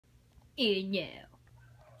And now,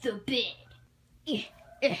 the bed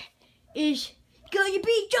is going to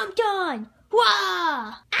be jumped on.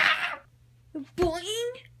 Wah! Ah!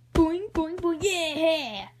 Boing, boing, boing, boing,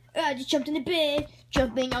 yeah! I just jumped on the bed,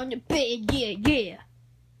 jumping on the bed, yeah,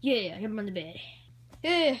 jumping on the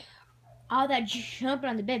bed. All that jumping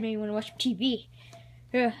on the bed made me want to watch TV.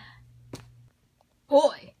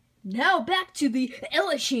 Hoi! Now back to the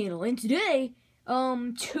Ella channel, and today,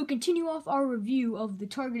 to continue off our review of the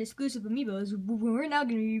Target exclusive amiibos, we're now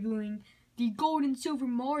going to be reviewing the Gold and Silver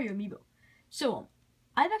Mario amiibo. So,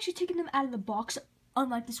 I've actually taken them out of the box,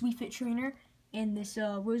 unlike this Wii Fit trainer and this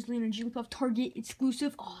Rosalina and Jigglypuff Target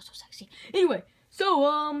exclusive. Oh, so sexy. Anyway,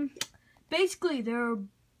 so, basically, they're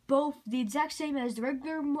both the exact same as the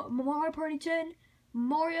regular Mario Party 10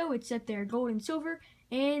 Mario, except they're gold and silver,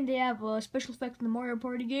 and they have a special effect in the Mario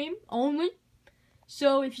Party game only.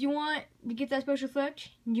 So if you want to get that special effect,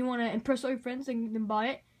 you want to impress all your friends, then buy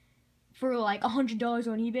it for like $100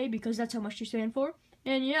 on eBay, because that's how much you're selling for.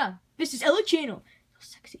 And yeah, this is Ella channel. So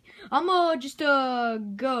sexy. I'm just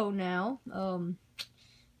go now.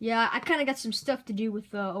 Yeah, I kind of got some stuff to do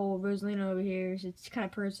with old Rosalina over here, so it's kind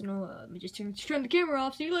of personal. Let me just turn the camera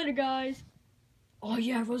off. See you later, guys. Oh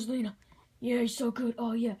yeah, Rosalina. Yeah, you're so good.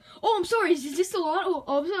 Oh yeah. Oh, I'm sorry. Is this still on?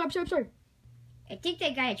 Oh, I'm sorry. I think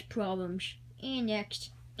that guy has problems. And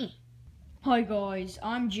next. Hi guys,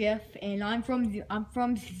 I'm Jeff, and I'm from the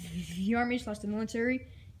Army/the military,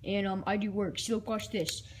 and I do work. So watch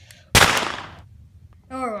this.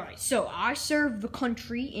 Alright, so I serve the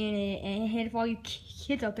country, and if all you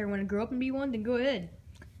kids out there want to grow up and be one, then go ahead.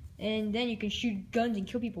 And then you can shoot guns and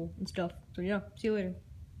kill people and stuff. So yeah, see you later.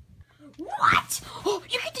 What? Oh,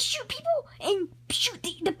 you get to shoot people and shoot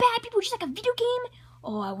the bad people just like a video game?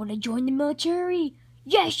 Oh, I want to join the military.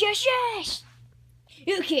 Yes.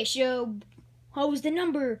 Okay, so what was the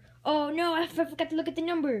number? Oh no, I forgot to look at the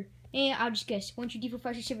number. And I'll just guess. 1, 2, 3, 4,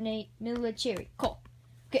 5, 6, 7, 8. Military. Cool.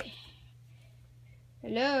 Okay.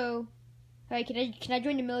 Hello. Hi, can I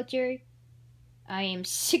join the military? I am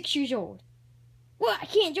 6 years old. Well, I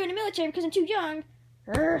can't join the military because I'm too young.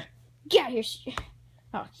 Get out of here.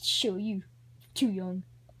 I'll show you. Too young.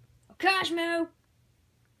 Oh, Cosmo.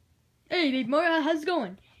 Hey, babe Mario, how's it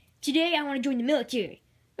going? Today I want to join the military.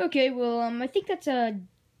 Okay, well, I think that's a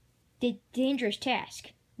dangerous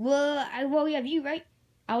task. Well, we have you, right?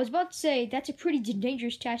 I was about to say, that's a pretty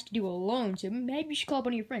dangerous task to do alone, so maybe you should call up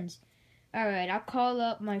one of your friends. Alright, I'll call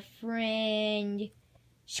up my friend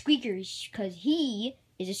Squeakers, because he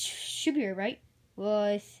is a superhero, right? Well,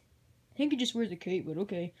 I think he just wears a cape, but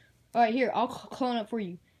okay. Alright, here, I'll call him up for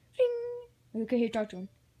you. Ding. Okay, here, talk to him.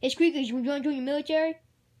 Hey, Squeakers, you want to join the military?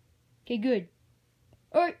 Okay, good.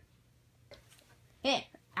 Alright. Hey,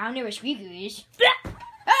 I don't know where Squeaker is.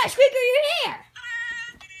 Ah, Squeaker, you're here!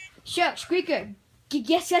 So, Squeaker,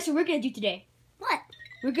 guess what we're going to do today? What?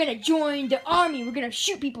 We're going to join the army. We're going to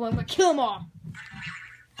shoot people and we're going to kill them all.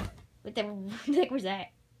 What the heck was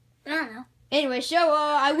that? I don't know. Anyway, so,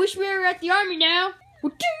 I wish we were at the army now.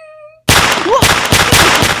 Whoa!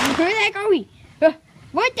 Where the heck are we?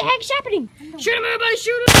 What the heck's happening? Shoot him, everybody,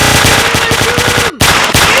 shoot him!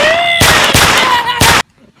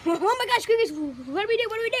 Oh my gosh, Squeakers, what do we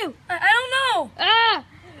do? I don't know.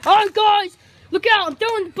 Alright guys, look out, I'm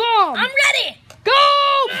throwing the bomb. I'm ready. Go!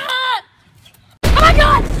 Oh my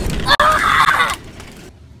god!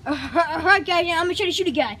 Alright guys, I'm gonna try to shoot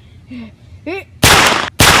a guy.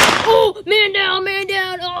 Oh, man down.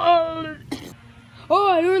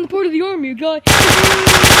 Oh, you're in the part of the army, guy.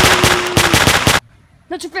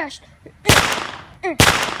 Not so fast.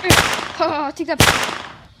 Take that.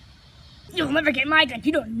 You'll never get my gun.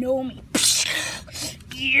 You don't know me.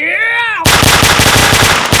 Yeah!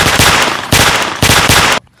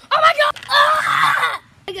 Oh my god! Oh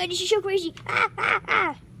my god, this is so crazy.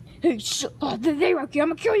 Hey, there, Rocky, I'm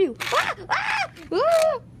gonna kill you.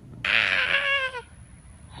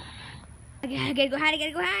 I gotta go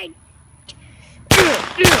hide.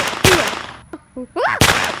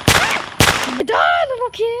 Die, little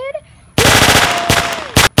kid.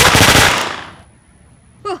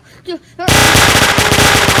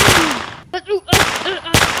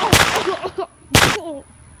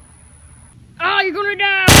 You're gonna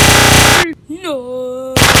die!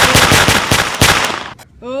 No!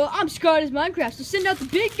 I'm Scott as Minecraft, so send out the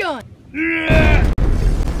big gun!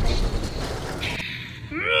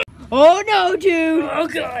 Oh no, dude! Oh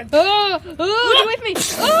god! Get away from me!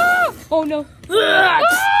 Oh no! I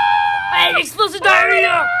had explosive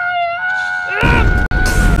diarrhea!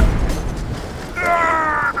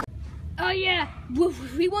 Oh yeah!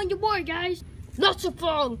 We won the war, guys! Lots of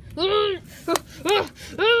fun!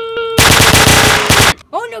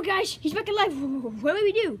 Oh no, guys! He's back alive! What do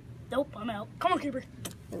we do? Nope, I'm out. Come on, Creeper.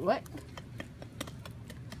 Wait, what?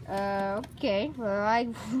 Okay.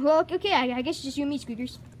 Okay. I guess it's just you and me,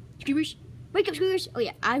 Squeakers. Squeakers, wake up, Squeakers. Oh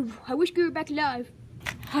yeah, I wish we were back alive.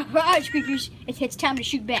 Alright, Squeakers, it's time to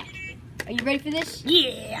shoot back. Are you ready for this?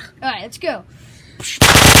 Yeah. Alright, let's go.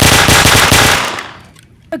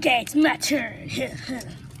 Okay, it's my turn. Oh,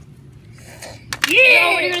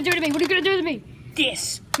 Yeah. what are you gonna do to me? What are you gonna do to me?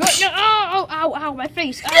 This. No, no, ow, my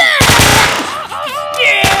face. Ow.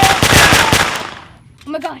 Yeah.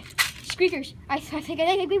 Oh my god, Squeakers, I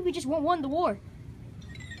think we just won the war.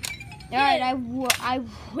 Alright, I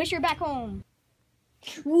wish you're back home.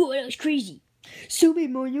 Whoa, that was crazy. So, wait,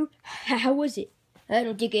 Mario, how was it? I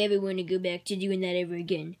don't think I ever want to go back to doing that ever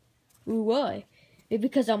again. Ooh, why? Maybe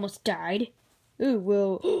because I almost died. Oh,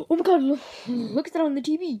 well. Oh my god, look at that on the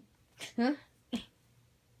TV. Huh?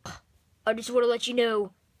 I just want to let you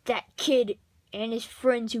know, that kid and his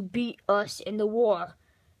friends who beat us in the war,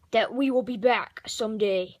 that we will be back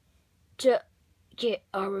someday to get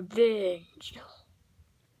our revenge.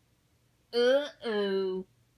 Uh-oh.